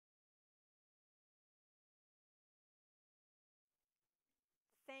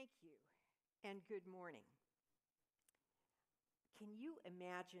Thank you, and good morning. Can you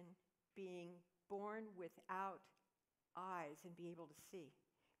imagine being born without eyes and be able to see?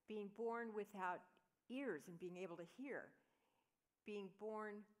 Being born without ears and being able to hear? Being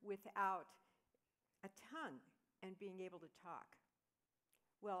born without a tongue and being able to talk?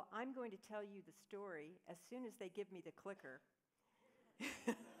 Well, I'm going to tell you the story as soon as they give me the clicker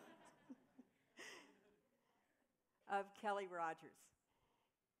of Kelly Rogers.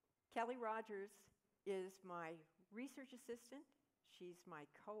 Kelly Rogers is my research assistant. She's my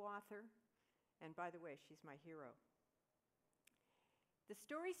co-author. And by the way, she's my hero. The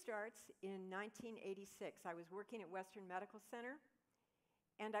story starts in 1986. I was working at Western Medical Center,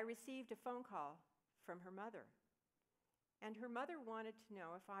 and I received a phone call from her mother. And her mother wanted to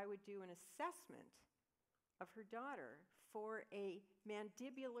know if I would do an assessment of her daughter for a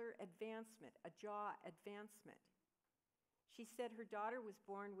mandibular advancement, a jaw advancement. She said her daughter was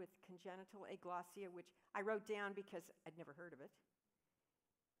born with congenital aglossia, which I wrote down because I'd never heard of it.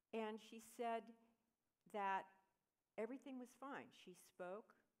 And she said that everything was fine. She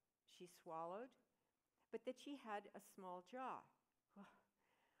spoke, she swallowed, but that she had a small jaw.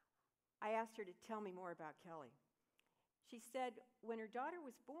 I asked her to tell me more about Kelly. She said when her daughter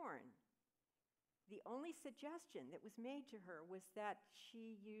was born, the only suggestion that was made to her was that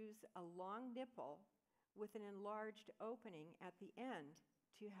she use a long nipple with an enlarged opening at the end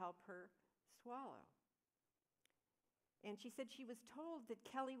to help her swallow. And she said she was told that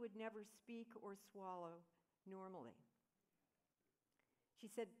Kelly would never speak or swallow normally.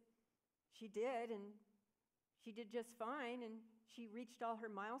 She said she did, and she did just fine, and she reached all her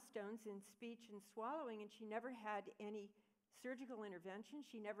milestones in speech and swallowing, and she never had any surgical intervention.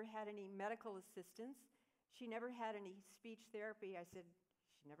 She never had any medical assistance. She never had any speech therapy. I said,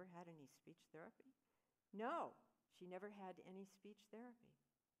 she never had any speech therapy? No, she never had any speech therapy.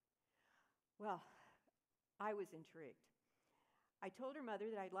 Well, I was intrigued. I told her mother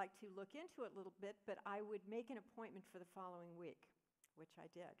that I'd like to look into it a little bit, but I would make an appointment for the following week, which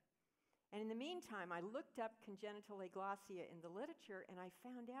I did. And in the meantime, I looked up congenital aglossia in the literature, and I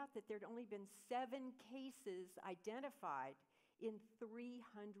found out that there'd only been 7 cases identified in 300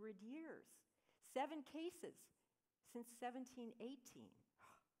 years. 7 cases since 1718.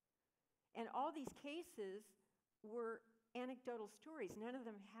 And all these cases were anecdotal stories. None of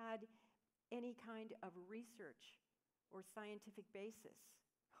them had any kind of research or scientific basis.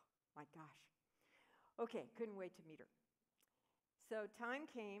 Oh, my gosh. Okay, couldn't wait to meet her. So time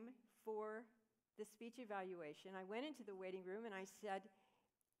came for the speech evaluation. I went into the waiting room and I said,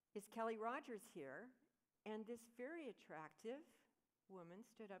 "Is Kelly Rogers here?" And this very attractive woman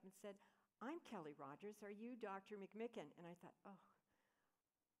stood up and said, "I'm Kelly Rogers. Are you Dr. McMicken?" And I thought, oh,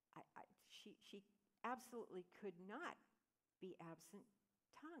 she absolutely could not be absent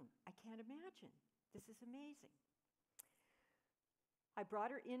tongue. I can't imagine. This is amazing. I brought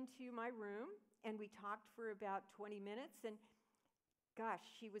her into my room, and we talked for about 20 minutes, and gosh,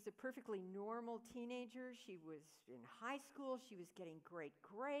 she was a perfectly normal teenager. She was in high school. She was getting great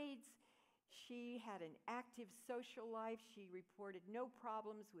grades. She had an active social life. She reported no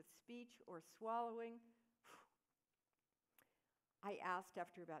problems with speech or swallowing. I asked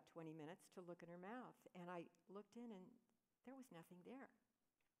after about 20 minutes to look in her mouth, and I looked in, and there was nothing there.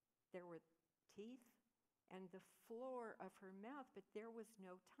 There were teeth and the floor of her mouth, but there was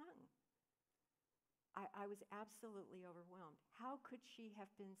no tongue. I was absolutely overwhelmed. How could she have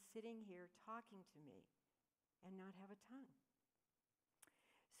been sitting here talking to me and not have a tongue?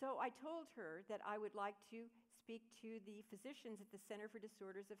 So I told her that I would like to speak to the physicians at the Center for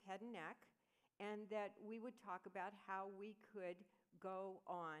Disorders of Head and Neck, and that we would talk about how we could go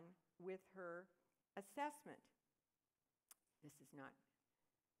on with her assessment. This is not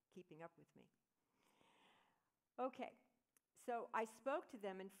keeping up with me. Okay, so I spoke to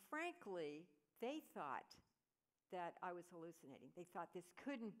them, and frankly, they thought that I was hallucinating. They thought this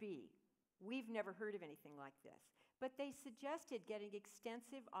couldn't be. We've never heard of anything like this. But they suggested getting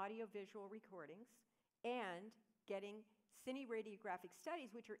extensive audiovisual recordings and getting cine-radiographic studies,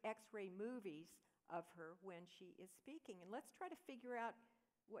 which are X-ray movies of her when she is speaking. And let's try to figure out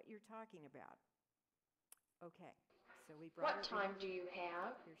what you're talking about. Okay, so we brought her in. What time do you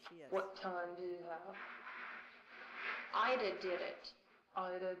have? Here she is. What time do you have? Ida did it.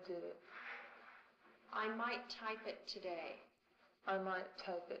 Ida did it. I might type it today. I might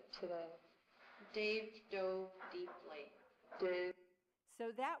type it today. Dave dove deeply. Dave.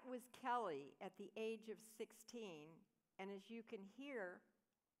 So that was Kelly at the age of 16, and as you can hear,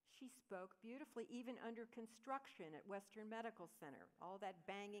 she spoke beautifully, even under construction at Western Medical Center, all that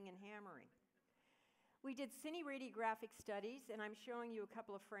banging and hammering. We did cine radiographic studies, and I'm showing you a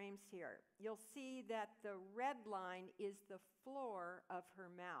couple of frames here. You'll see that the red line is the floor of her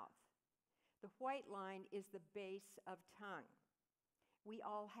mouth. The white line is the base of tongue. We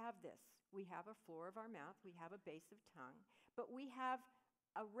all have this. We have a floor of our mouth, we have a base of tongue, but we have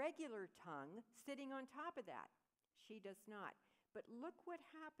a regular tongue sitting on top of that. She does not. But look what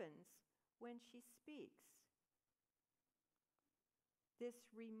happens when she speaks. This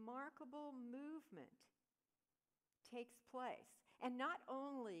remarkable movement takes place. And not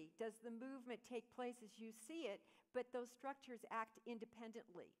only does the movement take place as you see it, but those structures act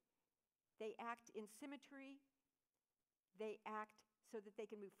independently. They act in symmetry. They act so that they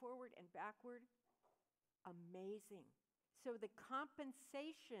can move forward and backward. Amazing. So the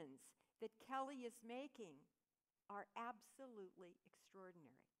compensations that Kelly is making are absolutely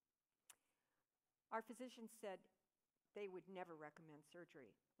extraordinary. Our physicians said they would never recommend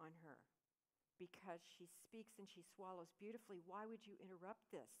surgery on her because she speaks and she swallows beautifully. Why would you interrupt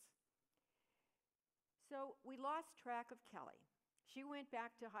this? So we lost track of Kelly. She went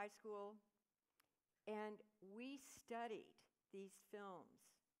back to high school, and we studied these films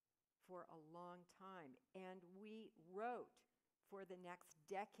for a long time, and we wrote for the next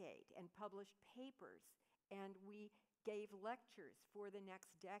decade and published papers, and we gave lectures for the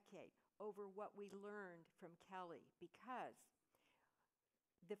next decade over what we learned from Kelly, because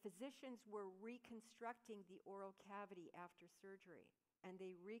the physicians were reconstructing the oral cavity after surgery, and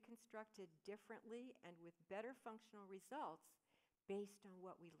they reconstructed differently and with better functional results based on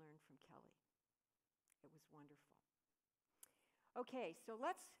what we learned from Kelly. It was wonderful. Okay, so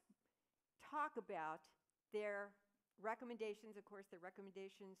let's talk about their recommendations. Of course, their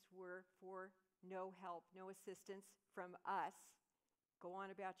recommendations were for no help, no assistance from us. Go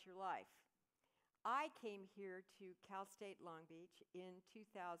on about your life. I came here to Cal State Long Beach in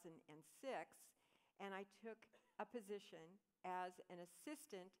 2006, and I took a position as an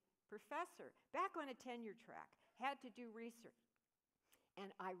assistant professor, back on a tenure track, had to do research.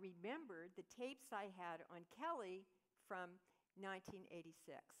 And I remembered the tapes I had on Kelly from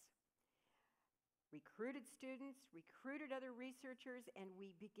 1986. Recruited students, recruited other researchers, and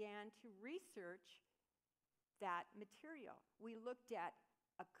we began to research that material. We looked at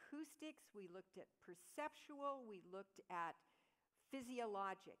acoustics, we looked at perceptual, we looked at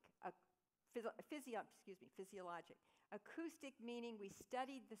physiologic. Acoustic meaning we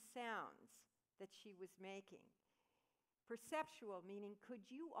studied the sounds that she was making. Perceptual meaning could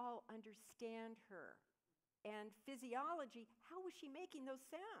you all understand her? And physiology, how was she making those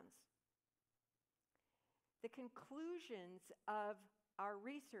sounds? The conclusions of our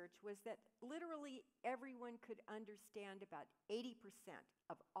research was that literally everyone could understand about 80%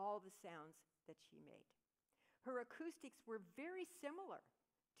 of all the sounds that she made. Her acoustics were very similar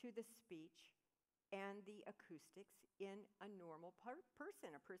to the speech and the acoustics in a normal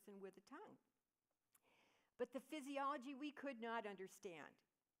person, a person with a tongue. But the physiology, we could not understand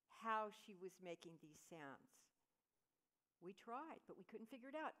how she was making these sounds. We tried, but we couldn't figure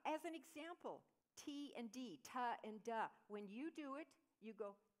it out. As an example, T and D, ta and da. When you do it, you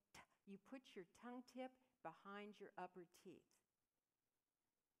go, t. You put your tongue tip behind your upper teeth.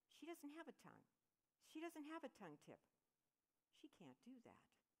 She doesn't have a tongue. She doesn't have a tongue tip. She can't do that.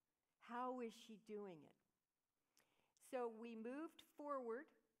 How is she doing it? So we moved forward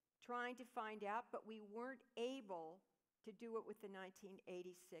trying to find out, but we weren't able to do it with the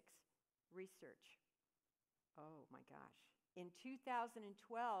 1986 research. Oh my gosh. In 2012,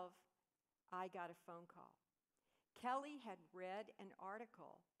 I got a phone call. Kelly had read an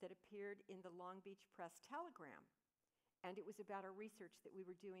article that appeared in the Long Beach Press Telegram, and it was about our research that we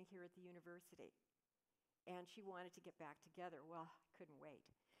were doing here at the university. And she wanted to get back together. Well, I couldn't wait.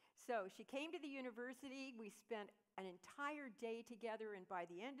 So she came to the university. We spent an entire day together, and by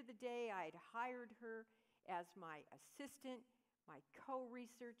the end of the day, I had hired her as my assistant, my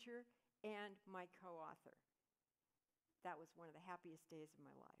co-researcher, and my co-author. That was one of the happiest days of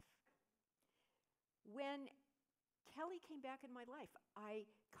my life. When Kelly came back in my life, I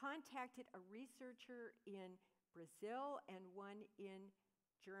contacted a researcher in Brazil and one in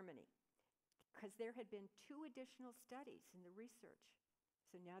Germany, because there had been 2 additional studies in the research.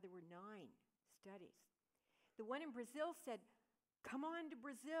 So now there were 9 studies. The one in Brazil said, come on to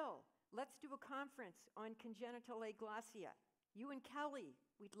Brazil. Let's do a conference on congenital aglossia. You and Kelly,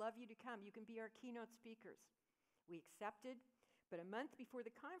 we'd love you to come. You can be our keynote speakers. We accepted, but a month before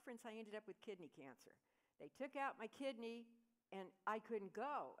the conference, I ended up with kidney cancer. They took out my kidney, and I couldn't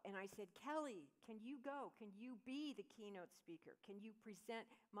go. And I said, Kelly, can you go? Can you be the keynote speaker? Can you present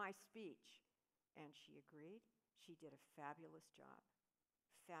my speech? And she agreed. She did a fabulous job.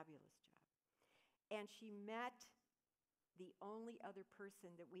 Fabulous job. And she met the only other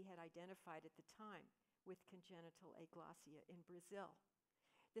person that we had identified at the time with congenital aglossia in Brazil.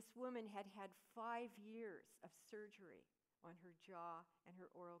 This woman had had 5 years of surgery on her jaw and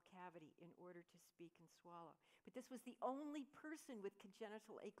her oral cavity in order to speak and swallow. But this was the only person with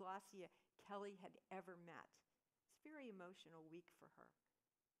congenital aglossia Kelly had ever met. It's a very emotional week for her,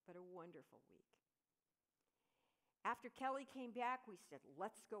 but a wonderful week. After Kelly came back, we said,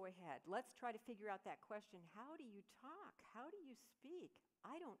 let's go ahead. Let's try to figure out that question. How do you talk? How do you speak?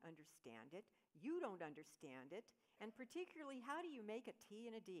 I don't understand it. You don't understand it. And particularly, how do you make a T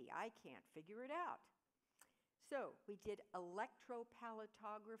and a D? I can't figure it out. So we did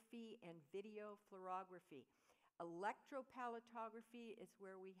electropalateography and videofluoroscopy. Electropalateography is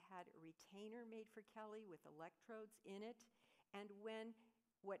where we had a retainer made for Kelly with electrodes in it. And when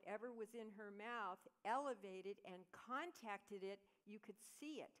whatever was in her mouth elevated and contacted it, you could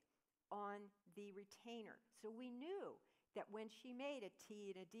see it on the retainer. So we knew that when she made a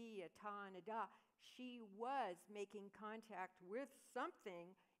T and a D, a ta and a da, she was making contact with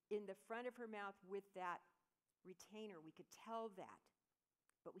something in the front of her mouth with that retainer. We could tell that,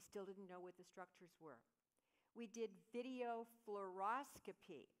 but we still didn't know what the structures were. We did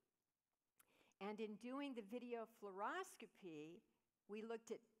videofluoroscopy. And in doing the videofluoroscopy, we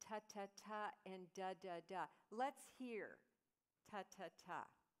looked at ta-ta-ta and da-da-da. Let's hear ta-ta-ta.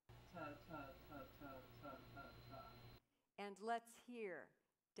 Ta-ta-ta-ta-ta-ta-ta. And let's hear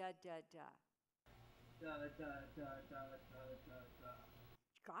da-da-da. Da-da-da-da-da-da-da.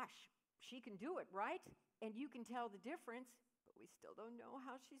 Gosh, she can do it, right? And you can tell the difference, but we still don't know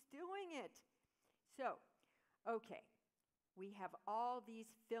how she's doing it. So, okay, we have all these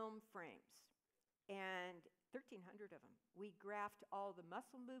film frames, and 1,300 of them. We graphed all the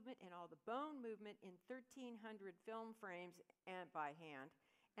muscle movement and all the bone movement in 1,300 film frames and by hand,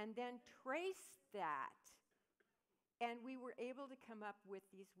 and then traced that. And we were able to come up with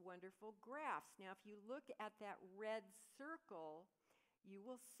these wonderful graphs. Now, if you look at that red circle, you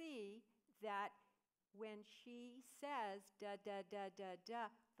will see that when she says da da da da da,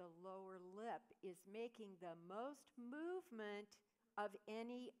 the lower lip is making the most movement of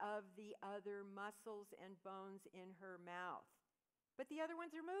any of the other muscles and bones in her mouth. But the other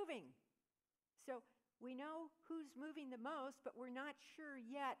ones are moving. So we know who's moving the most, but we're not sure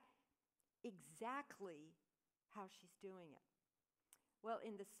yet exactly how she's doing it. Well,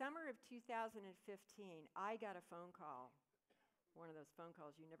 in the summer of 2015, I got a phone call, one of those phone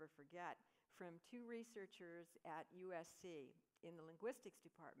calls you never forget, from 2 researchers at USC in the linguistics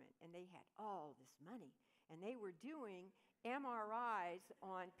department, and they had all this money, and they were doing MRIs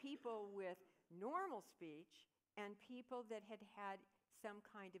on people with normal speech and people that had had some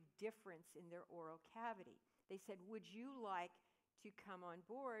kind of difference in their oral cavity. They said, would you like to come on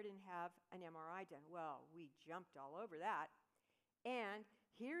board and have an MRI done? Well, we jumped all over that. And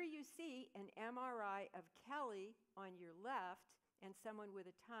here you see an MRI of Kelly on your left and someone with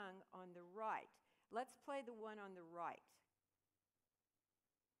a tongue on the right. Let's play the one on the right.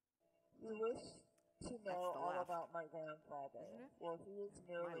 You wish to know all left. about my grandfather. Isn't it? Well, he is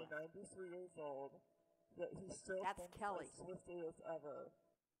nearly 93 years old, yet he still That's thinks Kelly. as swiftly as ever.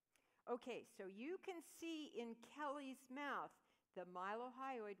 Okay, so you can see in Kelly's mouth the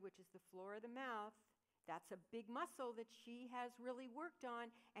mylohyoid, which is the floor of the mouth. That's a big muscle that she has really worked on,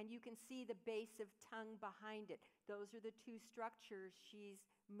 and you can see the base of tongue behind it. Those are the 2 structures she's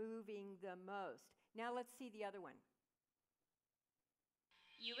moving the most. Now let's see the other one.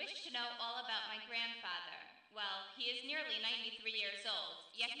 You wish to know all about my grandfather. Well, he is nearly 93 years old,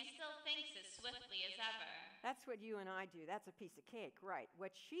 yet he still thinks as swiftly as ever. That's what you and I do. That's a piece of cake, right?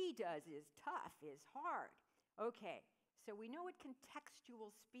 What she does is tough, is hard. Okay, so we know what contextual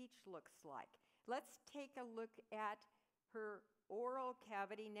speech looks like. Let's take a look at her oral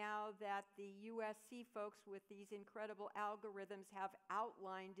cavity now that the USC folks with these incredible algorithms have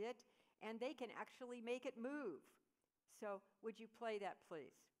outlined it, and they can actually make it move. So would you play that,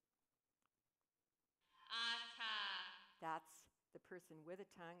 please? Ata. That's the person with a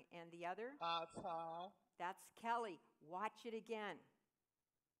tongue. And the other? Ata. That's Kelly. Watch it again.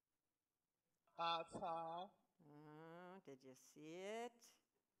 Ata. Did you see it?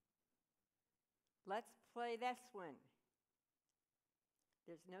 Let's play this one.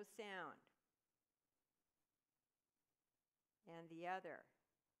 There's no sound. And the other.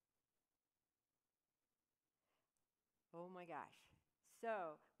 Oh my gosh.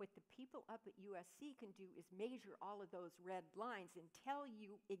 So what the people up at USC can do is measure all of those red lines and tell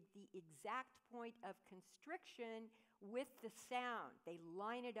you the exact point of constriction with the sound. They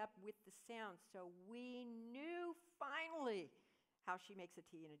line it up with the sound. So we knew finally how she makes a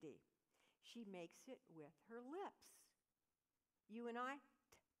T and a D. She makes it with her lips. You and I,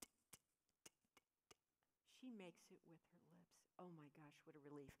 she makes it with her lips. Oh my gosh, what a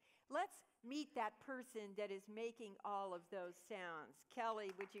relief. Let's meet that person that is making all of those sounds.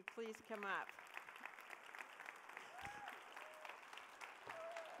 Kelly, would you please come up?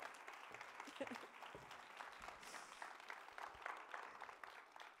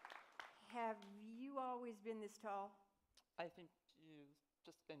 Have you always been this tall? I think you've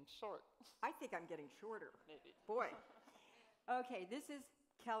just been short. I think I'm getting shorter. Maybe. Boy. Okay, this is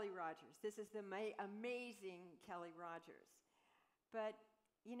Kelly Rogers. This is the amazing Kelly Rogers. But,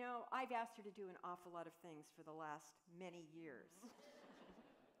 you know, I've asked her to do an awful lot of things for the last many years.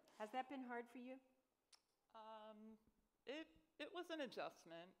 Has that been hard for you? It was an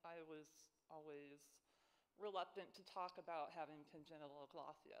adjustment. I was always reluctant to talk about having congenital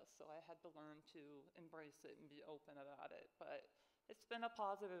aglossia, so I had to learn to embrace it and be open about it. But it's been a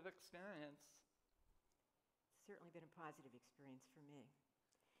positive experience. Certainly been a positive experience for me.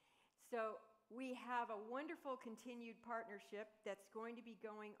 So we have a wonderful continued partnership that's going to be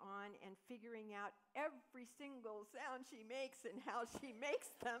going on and figuring out every single sound she makes and how she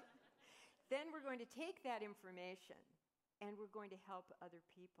makes them. Then we're going to take that information and we're going to help other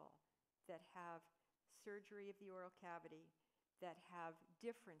people that have surgery of the oral cavity, that have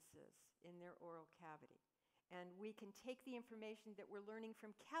differences in their oral cavity. And we can take the information that we're learning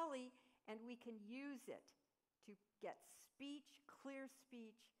from Kelly and we can use it to get speech, clear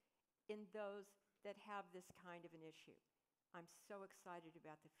speech, in those that have this kind of an issue. I'm so excited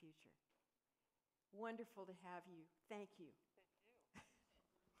about the future. Wonderful to have you. Thank you.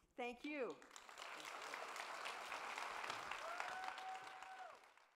 Thank you. Thank you.